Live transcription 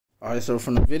All right, so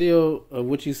from the video of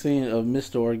what you seen of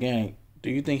Mr. Organik,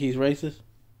 do you think he's racist?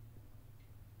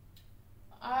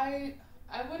 I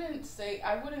wouldn't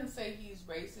say he's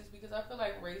racist because I feel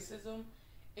like racism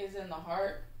is in the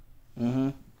heart. Mm-hmm.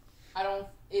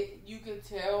 You could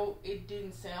tell it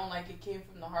didn't sound like it came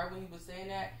from the heart when he was saying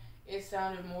that. It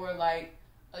sounded more like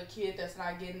a kid that's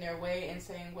not getting their way and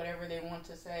saying whatever they want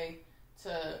to say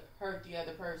to hurt the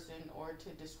other person or to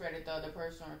discredit the other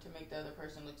person or to make the other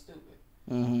person look stupid.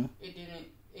 Mm-hmm.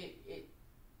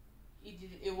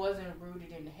 It wasn't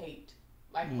rooted in hate.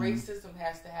 Like racism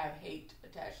has to have hate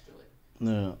attached to it.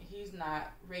 No. He's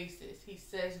not racist. He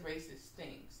says racist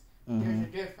things. Mm-hmm. There's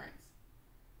a difference.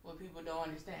 What people don't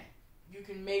understand. You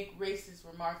can make racist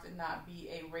remarks and not be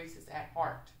a racist at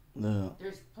heart. No.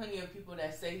 There's plenty of people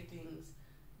that say things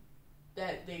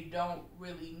that they don't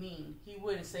really mean. He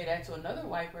wouldn't say that to another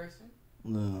white person.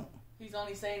 No. He's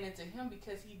only saying it to him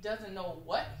because he doesn't know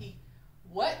what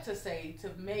to say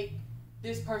to make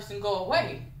this person go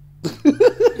away.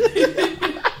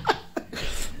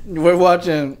 We're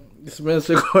watching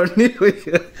Spencer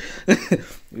Cornelia.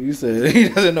 You said he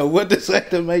doesn't know what to say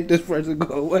to make this person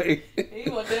go away. He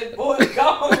want that boy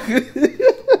gone.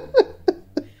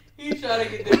 He trying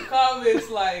to get them comments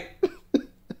like,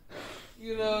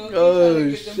 you know, he trying to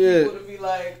get them people to be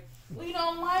like, we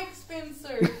don't like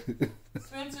Spencer.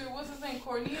 Spencer, what's his name?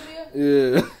 Cornelia?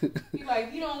 Yeah. He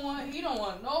like, he don't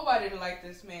want nobody to like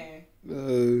this man.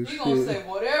 Oh, he gonna say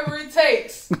whatever it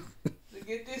takes to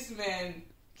get this man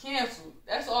canceled.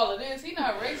 That's all it is. He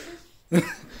not racist.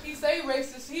 He was saying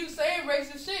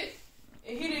racist shit.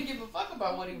 And he didn't give a fuck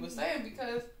about what he was saying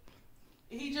because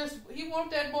he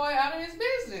want that boy out of his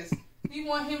business. He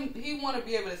want to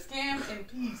be able to scam in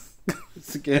peace.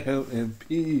 Scam in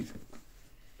peace.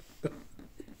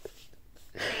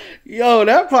 Yo,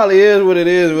 that probably is what it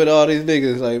is with all these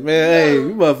niggas. Like, man, hey,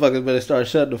 you motherfuckers better start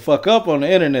shutting the fuck up on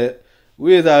the internet.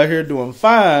 We is out here doing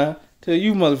fine till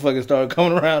you motherfuckers start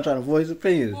coming around trying to voice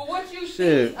opinions. Well, what you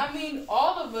see, I mean,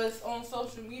 all of us on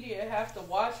social media have to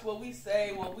watch what we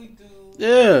say, what we do.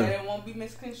 Yeah. That it won't be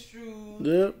misconstrued.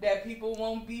 Yep. That people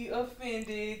won't be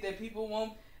offended. That people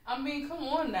won't. I mean, come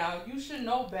on now. You should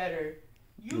know better.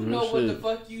 You know what the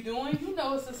fuck you doing. You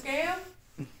know it's a scam.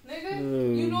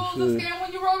 Nigga, you know it was a scam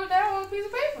when you wrote it down on a piece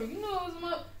of paper. You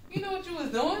know what you was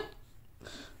doing.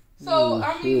 So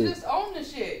I mean, just own the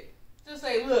shit. Just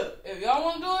say, look, if y'all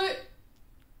want to do it,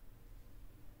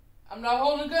 I'm not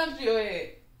holding a gun to your head,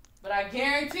 but I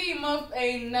guarantee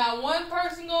ain't not one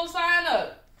person gonna sign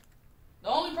up. The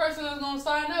only person that's gonna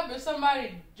sign up is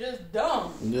somebody just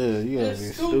dumb. Yeah, you gotta be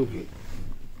stupid.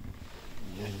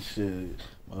 Yeah, shit.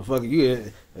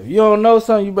 Motherfucker, if you don't know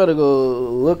something, you better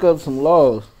go look up some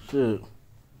laws. Shit.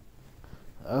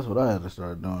 That's what I had to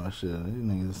start doing. Shit. These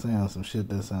niggas saying some shit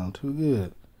that sound too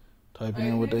good. Typing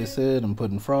in what they said and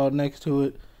putting fraud next to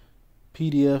it.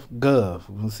 PDF Gov.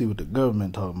 We'll see what the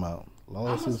government talking about.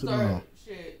 Lawsuits and all.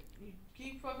 Shit. You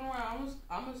keep fucking around.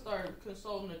 I'm gonna start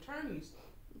consulting attorneys.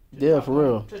 Yeah, for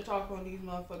real. To talk on these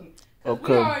motherfucking.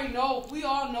 Okay. We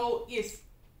all know it's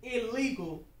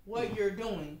illegal what you're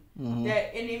doing. Mm-hmm.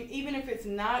 That and even if it's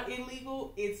not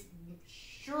illegal, it's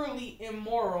surely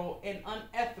immoral and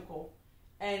unethical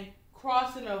and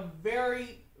crossing a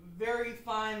very, very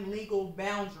fine legal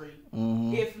boundary,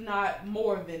 if not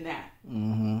more than that.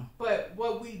 Mm-hmm. But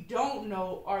what we don't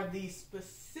know are the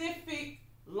specific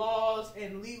laws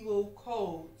and legal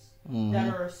codes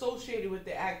that are associated with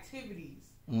the activities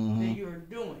that you're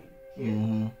doing here.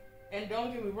 Mm-hmm. And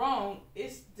don't get me wrong,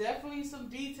 it's definitely some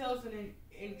details and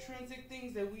intrinsic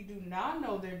things that we do not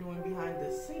know they're doing behind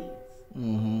the scenes.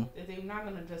 Mm-hmm. That they're not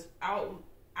going to just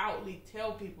outly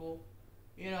tell people,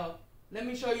 you know, let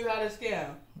me show you how to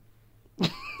scam.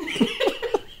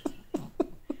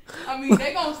 I mean,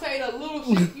 they gonna say the little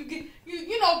shit you get.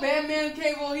 You know, Batman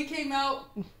he came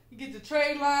out. You get the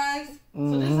trade lines.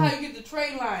 So this is how you get the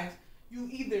trade lines. You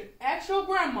either ask your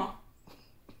grandma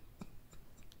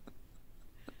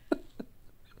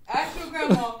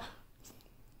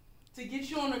to get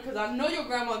you on her, because I know your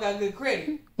grandma got good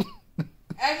credit.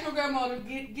 Ask your grandma to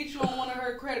get you on one of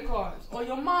her credit cards, or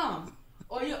your mom,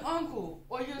 or your uncle,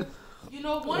 or your. You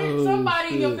know,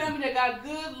 somebody in your family that got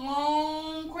good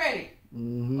long credit.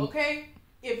 Mm-hmm. Okay?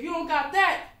 If you don't got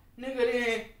that, nigga,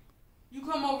 then you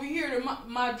come over here to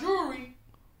my jewelry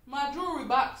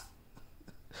box.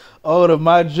 Oh, the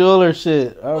My Jeweler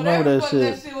shit. I remember that shit.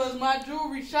 That shit was My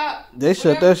Jewelry Shop. They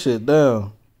shut that shit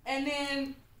down. And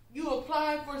then you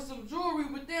apply for some jewelry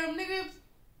with them niggas,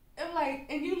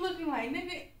 and you looking like,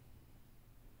 nigga,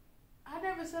 I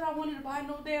never said I wanted to buy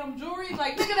no damn jewelry.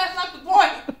 Like, nigga, that's not the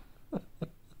point.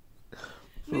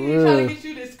 Nigga trying to get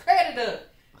you this credit up.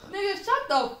 Nigga, nigga, shut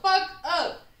the fuck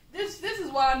up. This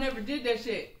is why I never did that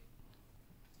shit.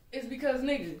 It's because,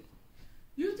 nigga,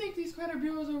 you think these credit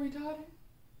bureaus are retarded?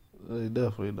 They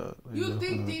definitely not. You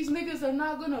think these niggas are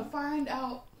not gonna find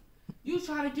out? You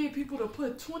trying to get people to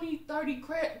put 20, 30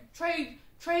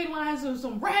 trade lines of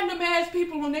some random ass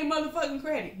people on their motherfucking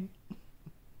credit.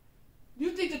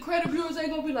 You think the credit bureaus ain't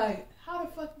gonna be like, how the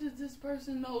fuck does this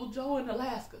person know Joe in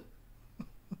Alaska?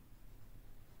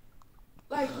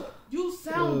 Like, you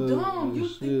sound dumb.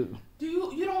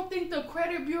 You don't think the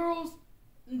credit bureaus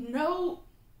know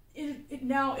it?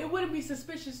 Now, it wouldn't be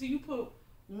suspicious if you put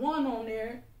one on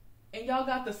there and y'all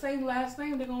got the same last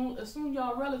name. They're gonna assume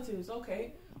y'all relatives,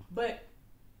 okay? But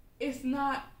it's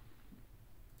not.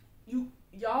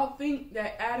 Y'all think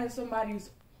that adding somebody's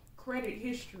credit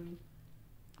history,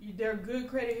 their good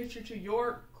credit history to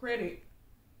your credit,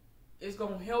 is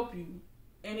gonna help you,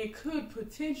 and it could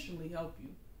potentially help you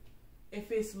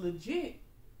if it's legit.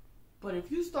 But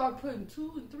if you start putting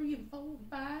 2 and 3 and 4 and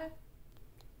 5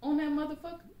 on that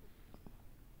motherfucker,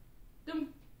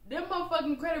 them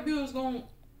motherfucking credit bureaus gonna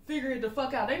figure it the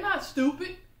fuck out. They not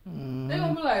stupid. Mm-hmm. They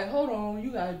gonna be like, hold on,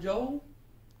 you got Joe,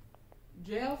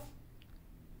 Jeff,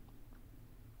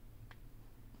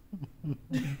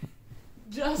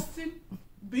 Justin,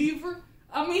 Beaver.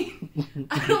 I mean,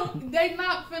 they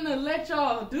not finna let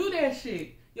y'all do that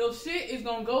shit. Your shit is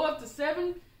gonna go up to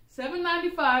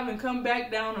 $7.95 and come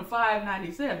back down to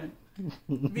 $5.97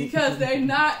 because they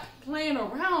not playing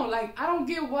around. Like, I don't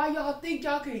get why y'all think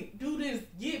y'all can do this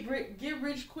get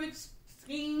rich quick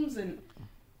schemes, and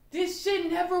this shit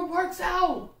never works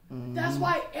out. Mm-hmm. That's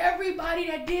why everybody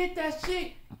that did that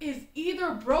shit is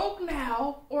either broke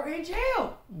now or in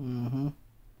jail. Mm-hmm.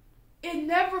 It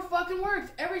never fucking works.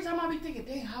 Every time I be thinking,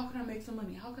 dang, how can I make some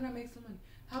money? How can I make some money?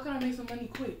 How can I make some money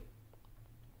quick?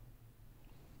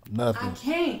 Nothing. I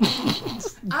can't.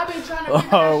 I've been trying to figure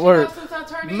that shit out since I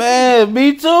turned 18. Man,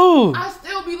 me too. I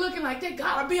still be looking like, there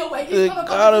gotta be a way. It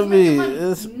gotta be.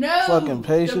 It's fucking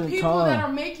patient the people time. that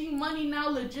are making money now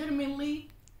legitimately,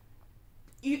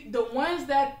 the ones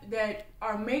that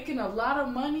are making a lot of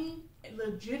money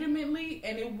legitimately,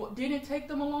 and it didn't take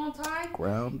them a long time.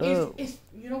 Ground up. It's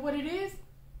you know what it is?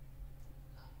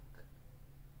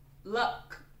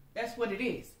 Luck. That's what it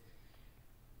is.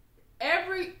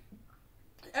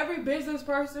 Every business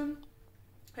person,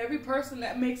 every person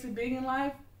that makes it big in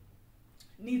life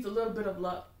needs a little bit of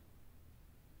luck.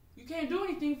 You can't do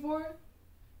anything for it.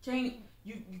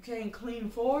 You can't clean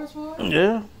floors for it.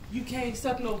 Yeah. You can't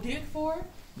suck no dick for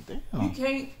it.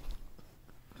 Damn.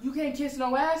 You can't kiss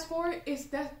no ass for it.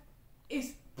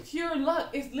 It's pure luck.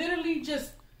 It's literally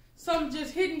just something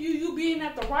just hitting you. You being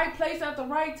at the right place at the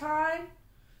right time.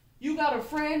 You got a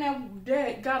friend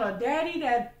that got a daddy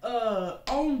that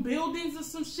own buildings or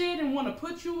some shit and want to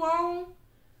put you on.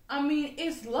 I mean,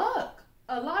 it's luck.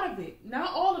 A lot of it.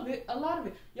 Not all of it. A lot of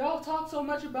it. Y'all talk so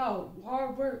much about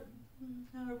hard work.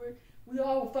 We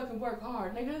all fucking work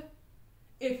hard, nigga.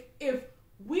 If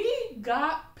we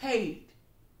got paid.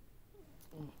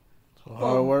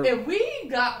 Hard work. If we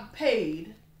got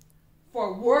paid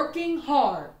for working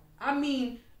hard, I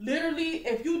mean, literally,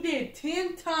 if you did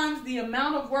 10 times the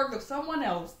amount of work of someone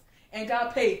else and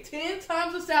got paid 10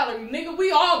 times the salary, nigga,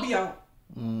 we all be on.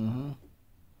 Mm-hmm.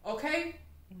 Okay?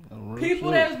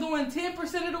 People that's doing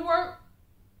 10% of the work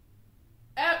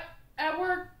at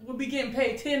work will be getting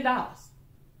paid $10.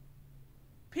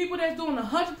 People that's doing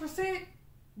 100%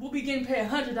 will be getting paid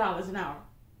 $100 an hour.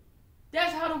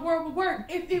 That's how the world would work.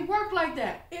 If it worked like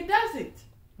that, it doesn't.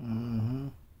 Mm-hmm.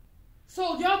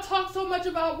 So y'all talk so much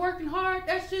about working hard,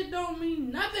 that shit don't mean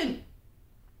nothing.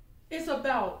 It's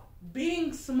about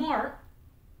being smart,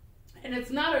 and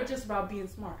it's not just about being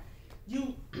smart.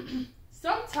 You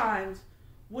sometimes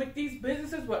with these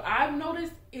businesses, what I've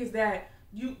noticed is that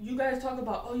you guys talk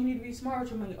about, oh, you need to be smart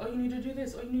with your money, oh, you need to do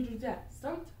this, oh, you need to do that.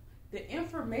 The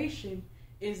information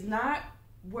is not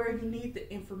where you need the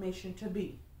information to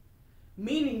be.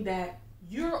 Meaning that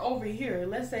you're over here,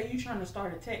 let's say you're trying to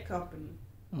start a tech company.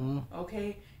 Mm-hmm.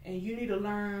 Okay, and you need to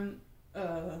learn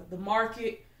the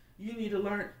market. You need to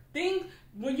learn things.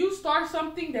 When you start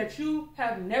something that you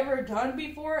have never done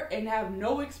before and have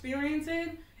no experience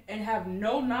in and have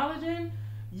no knowledge in,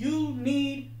 you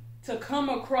need to come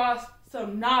across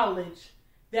some knowledge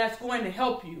that's going to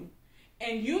help you.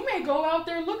 And you may go out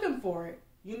there looking for it.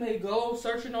 You may go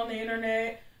searching on the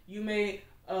internet. You may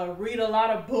read a lot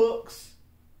of books,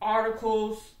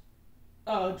 articles,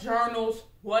 journals,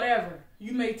 whatever.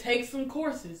 You may take some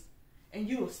courses, and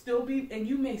you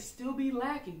may still be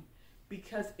lacking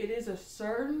because it is a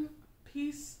certain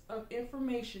piece of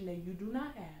information that you do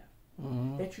not have,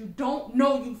 mm-hmm. that you don't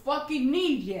know you fucking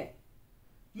need yet.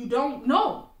 You don't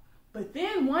know. But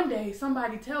then one day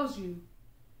somebody tells you,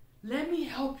 let me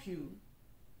help you.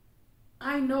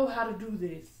 I know how to do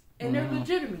this. And they're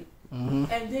legitimate.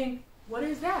 And then what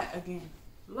is that again?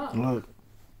 Luck.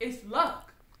 It's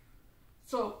luck.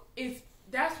 So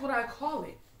that's what I call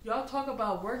it. Y'all talk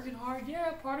about working hard.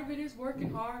 Yeah, part of it is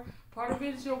working hard. Part of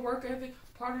it is your work ethic.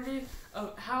 Part of it is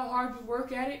how hard you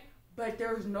work at it. But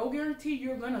there's no guarantee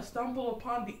you're going to stumble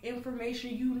upon the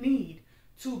information you need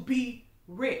to be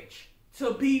rich,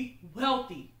 to be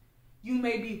wealthy. You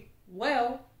may be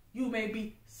well, you may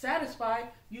be satisfied,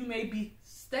 you may be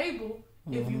stable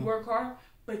if you work hard,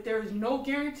 but there's no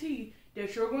guarantee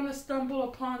that you're going to stumble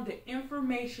upon the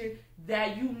information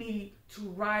that you need to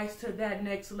rise to that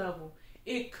next level.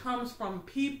 It comes from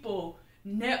people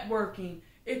networking.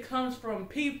 It comes from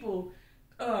people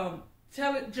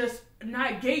just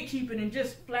not gatekeeping and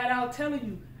just flat out telling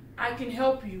you, I can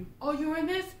help you. Oh, you're in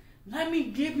this? Let me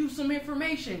give you some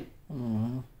information.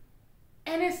 And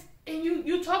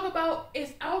you talk about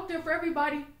it's out there for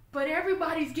everybody, but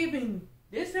everybody's giving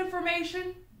this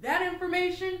information, that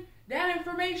information, that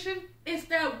information. It's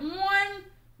that one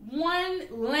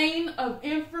lane of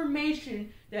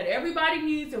information that everybody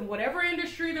needs in whatever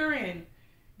industry they're in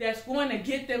that's going to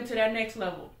get them to that next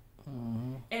level.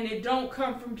 And it don't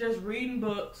come from just reading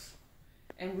books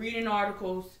and reading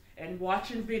articles and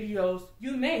watching videos.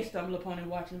 You may stumble upon it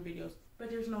watching videos, but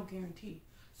there's no guarantee.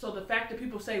 So the fact that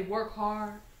people say work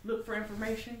hard, look for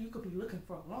information, you could be looking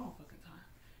for a long fucking time.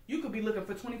 You could be looking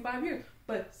for 25 years.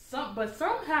 But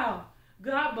somehow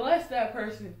God bless that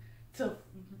person to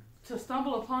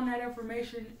stumble upon that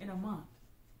information in a month,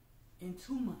 in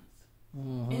 2 months,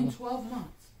 in 12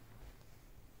 months.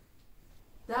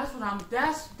 That's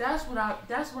what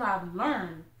I've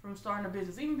learned from starting a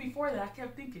business. Even before that, I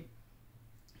kept thinking,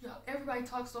 everybody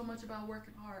talks so much about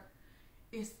working hard.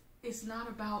 It's not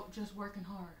about just working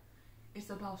hard. It's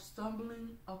about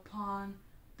stumbling upon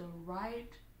the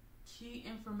right key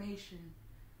information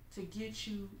to get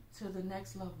you to the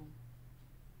next level.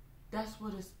 That's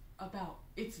what it's about.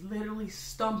 It's literally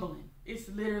stumbling. It's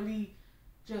literally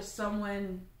just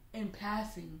someone in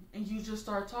passing, and you just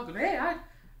start talking. Hey,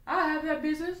 I have that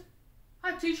business.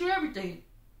 I teach you everything.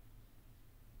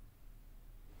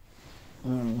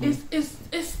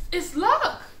 It's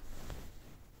luck.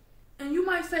 And you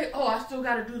might say, oh, I still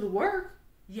got to do the work.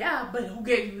 Yeah, but who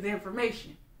gave you the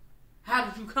information? How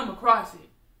did you come across it?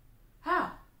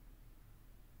 How?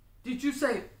 Did you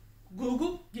say,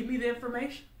 Google, give me the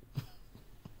information?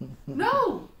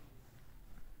 No.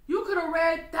 You could have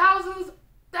read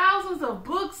thousands of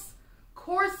books,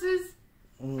 courses,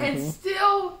 and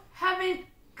still haven't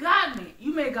gotten it.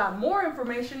 You may have got more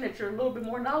information that you're a little bit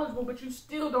more knowledgeable, but you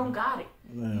still don't got it.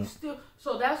 Yeah.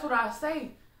 So that's what I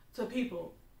say to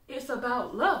people. It's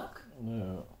about luck.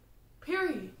 Yeah.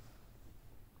 Period.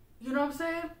 You know what I'm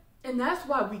saying? And that's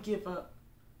why we give up.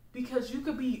 Because you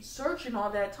could be searching all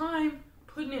that time,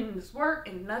 putting in this work,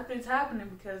 and nothing's happening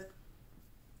because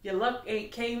your luck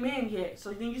ain't came in yet.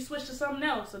 So then you switch to something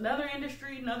else, another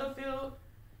industry, another field,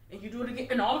 and you do it again.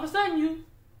 And all of a sudden,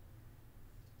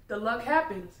 the luck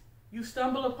happens. You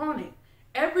stumble upon it.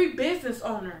 Every business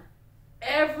owner,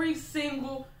 every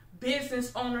single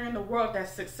business owner in the world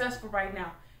that's successful right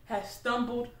now has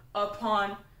stumbled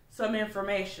upon some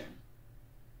information.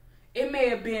 It may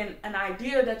have been an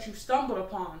idea that you stumbled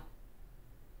upon,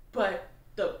 but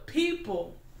the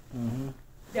people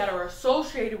that are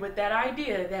associated with that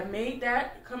idea that made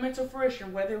that come into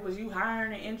fruition, whether it was you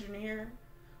hiring an engineer,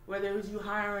 whether it was you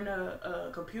hiring a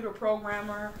computer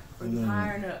programmer, or you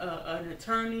hiring an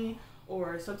attorney,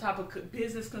 or some type of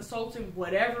business consultant,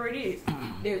 whatever it is,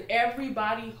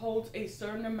 everybody holds a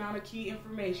certain amount of key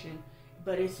information,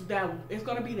 but it's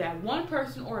going to be that one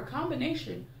person or a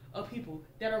combination of people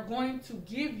that are going to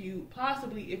give you,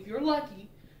 possibly if you're lucky,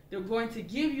 they're going to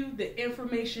give you the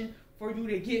information for you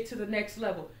to get to the next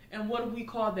level. And what do we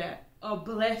call that? A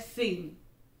blessing,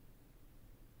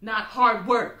 not hard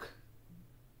work.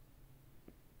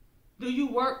 Do you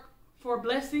work for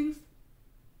blessings,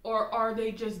 or are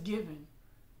they just given?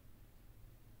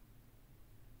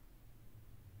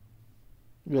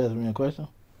 You asking me a question?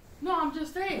 No, I'm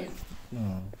just saying.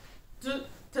 No.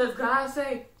 Does God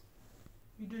say,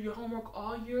 you do your homework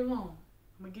all year long,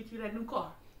 I'm going to get you that new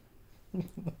car?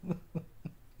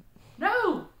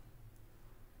 No.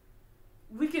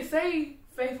 We can say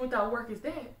faith without work is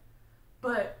dead,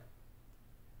 but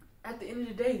at the end of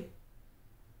the day,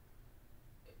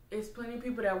 it's plenty of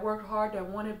people that worked hard, that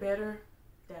wanted better,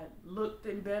 that looked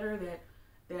in better,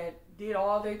 that did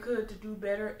all they could to do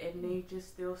better, and they just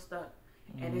still stuck.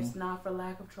 And it's not for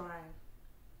lack of trying.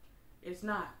 It's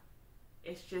not.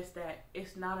 It's just that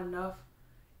it's not enough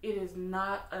it is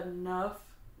not enough.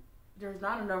 There's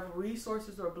not enough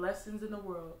resources or blessings in the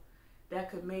world that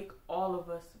could make all of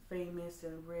us famous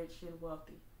and rich and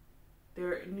wealthy.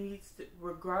 There needs to,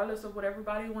 regardless of what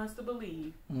everybody wants to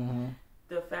believe,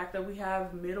 the fact that we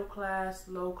have middle class,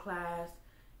 low class,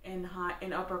 and high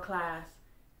and upper class,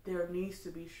 there needs to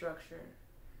be structure.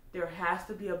 There has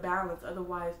to be a balance.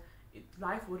 Otherwise,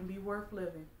 life wouldn't be worth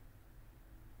living.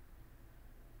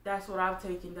 That's what I've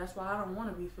taken. That's why I don't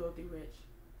want to be filthy rich.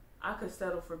 I could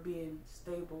settle for being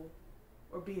stable,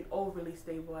 or being overly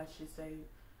stable, I should say.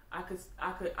 I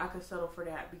could settle for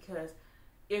that, because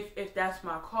if that's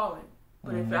my calling.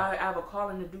 But if I have a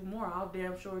calling to do more, I'll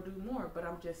damn sure do more. But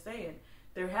I'm just saying,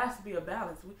 there has to be a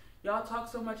balance. Y'all talk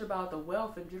so much about the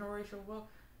wealth and generational wealth.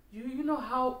 You know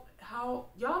how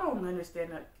y'all don't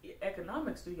understand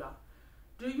economics, do y'all?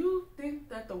 Do you think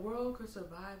that the world could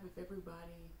survive if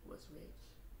everybody was rich?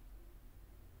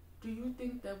 Do you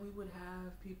think that we would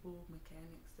have people,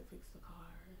 mechanics to fix the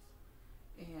cars,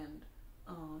 and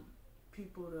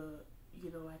people to,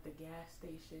 at the gas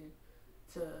station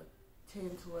to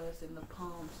tend to us, and the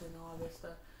pumps and all this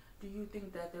stuff? Do you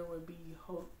think that there would be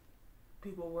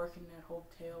people working at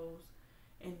hotels,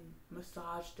 and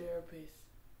massage therapists,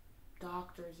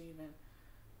 doctors even?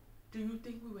 Do you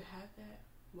think we would have that?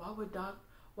 Why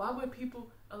would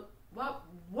people? What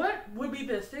would be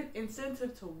the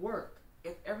incentive to work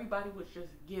if everybody was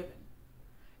just given?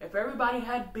 If everybody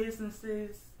had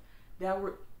businesses that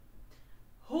were,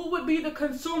 who would be the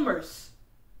consumers?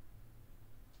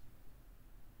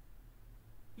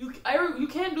 You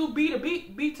can't do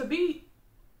B2B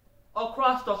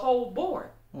across the whole board.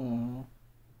 Mm-hmm.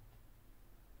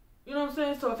 You know what I'm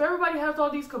saying? So if everybody has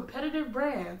all these competitive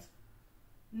brands,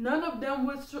 none of them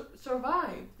would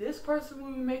survive. This person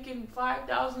would be making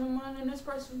 $5,000 a month, and this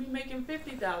person would be making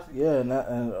 $50,000. Yeah,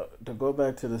 and to go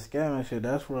back to the scamming shit,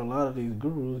 that's where a lot of these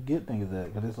gurus get things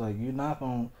at. Because it's like,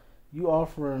 you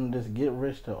offering this get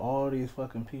rich to all these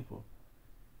fucking people,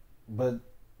 but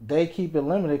they keep it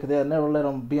limited because they'll never let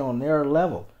them be on their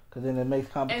level, because then it makes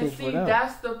competition for them. And see,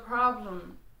 that's the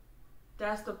problem.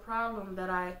 That's the problem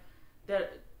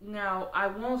now, I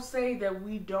won't say that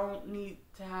we don't need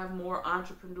to have more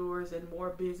entrepreneurs and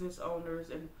more business owners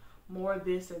and more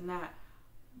this and that.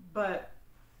 But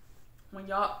when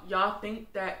y'all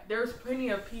think that there's plenty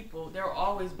of people, there will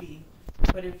always be.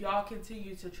 But if y'all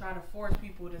continue to try to force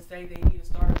people to say they need to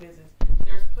start a business,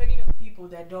 there's plenty of people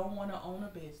that don't want to own a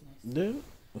business. Yeah.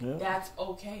 That's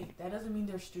okay. That doesn't mean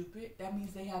they're stupid. That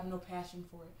means they have no passion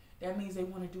for it. That means they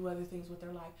want to do other things with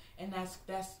their life. And that's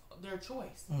their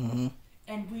choice. Mm-hmm.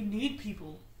 And we need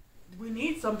people. We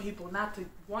need some people not to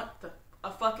want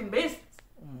a fucking business.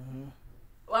 Mm-hmm.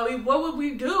 I mean, what would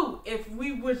we do if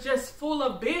we were just full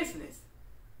of business?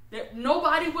 That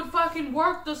nobody would fucking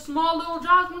work the small little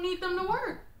jobs we need them to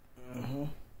work. Mm-hmm.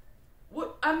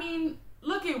 What? I mean,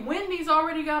 look at Wendy's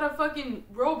already got a fucking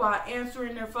robot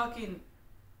answering their fucking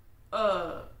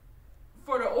for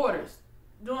the orders,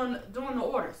 doing the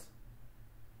orders.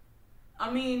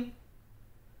 I mean,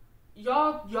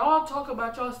 y'all talk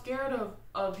about y'all scared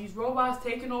of these robots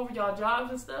taking over y'all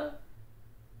jobs and stuff,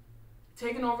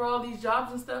 taking over all these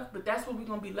jobs and stuff, but that's what we're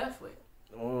gonna be left with.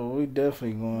 Well, we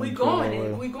definitely going. We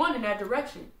going in that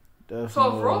direction. Definitely.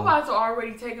 So if robots are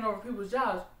already taking over people's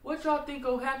jobs, what y'all think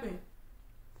will happen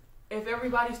if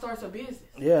everybody starts a business?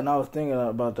 Yeah, and I was thinking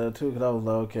about that too, because I was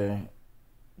like, okay,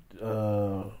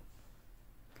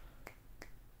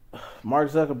 Mark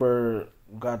Zuckerberg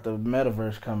got the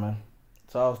metaverse coming.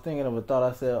 So I was thinking of a thought.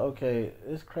 I said, okay,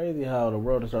 it's crazy how the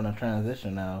world is starting to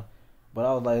transition now. But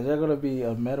I was like, is there going to be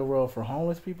a meta world for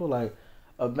homeless people? Like,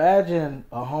 imagine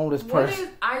a homeless person.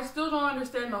 I still don't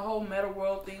understand the whole meta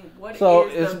world thing. What is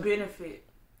the benefit?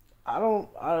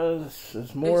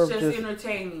 It's more it's just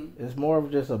entertaining. It's more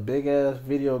of just a big ass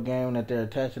video game that they're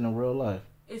attaching to real life.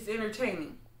 It's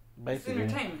entertaining. Basically.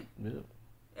 It's entertainment. Yeah.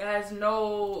 It has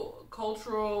no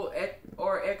cultural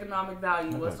or economic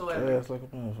value whatsoever. Yeah, it's like a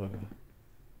motherfucker.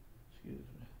 Excuse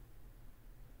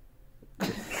me.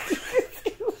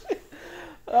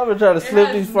 I've been trying to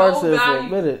slip these farts in for a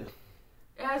minute.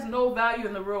 It has no value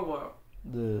in the real world.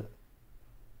 Yeah.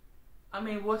 I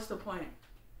mean, what's the point?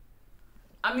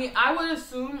 I mean, I would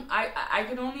assume, I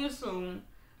can only assume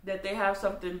that they have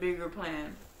something bigger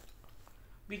planned.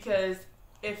 Because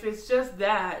if it's just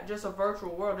a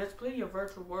virtual world, there's plenty of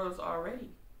virtual worlds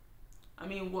already. I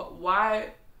mean,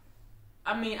 why?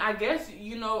 I mean, I guess,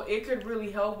 it could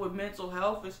really help with mental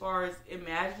health as far as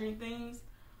imagining things.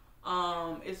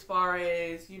 As far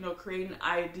as, creating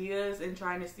ideas and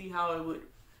trying to see how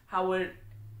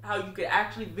you could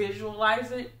actually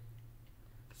visualize it.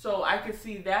 So I could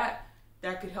see that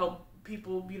could help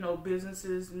people,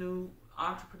 businesses, new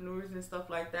entrepreneurs and stuff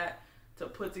like that to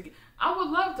put together. I would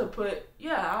love to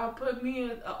I'll put me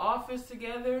an office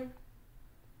together,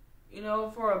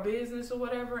 for a business or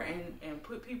whatever, and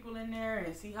put people in there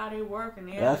and see how they work.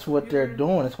 And that's what they're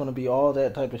doing. It's going to be all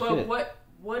that type of shit. But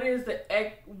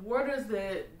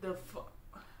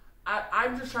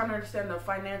I'm just trying to understand the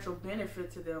financial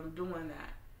benefit to them doing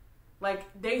that. Like,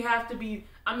 they have to be,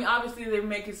 obviously they're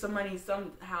making some money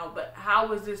somehow, but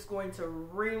how is this going to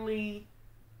really,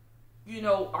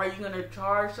 are you going to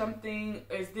charge something?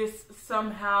 Is this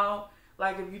somehow,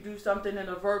 like, if you do something in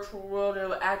a virtual world,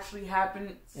 it'll actually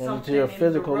happen into your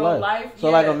physical life? So,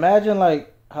 yeah. like, imagine,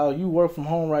 like, how you work from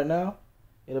home right now.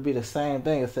 It'll be the same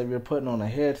thing, except you're putting on a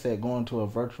headset, going to a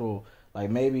virtual, like,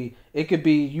 maybe it could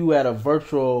be you at a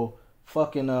virtual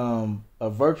a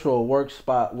virtual work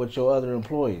spot with your other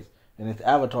employees. And it's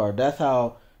avatar. That's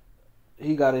how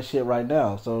he got his shit right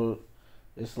now. So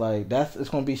it's like it's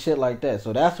gonna be shit like that.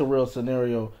 So that's a real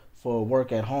scenario for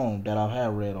work at home that I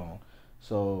have read on.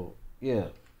 So yeah.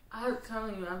 I'm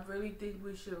telling you, I really think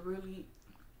we should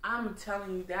I'm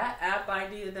telling you, that app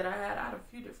idea that I had a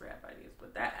few different app ideas,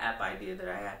 but that app idea that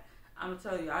I had, I'm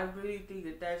telling you, I really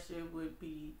think that shit would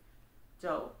be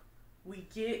dope. We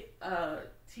get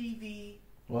TV.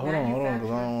 Well, hold on,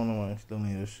 because I don't want to still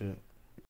need this shit.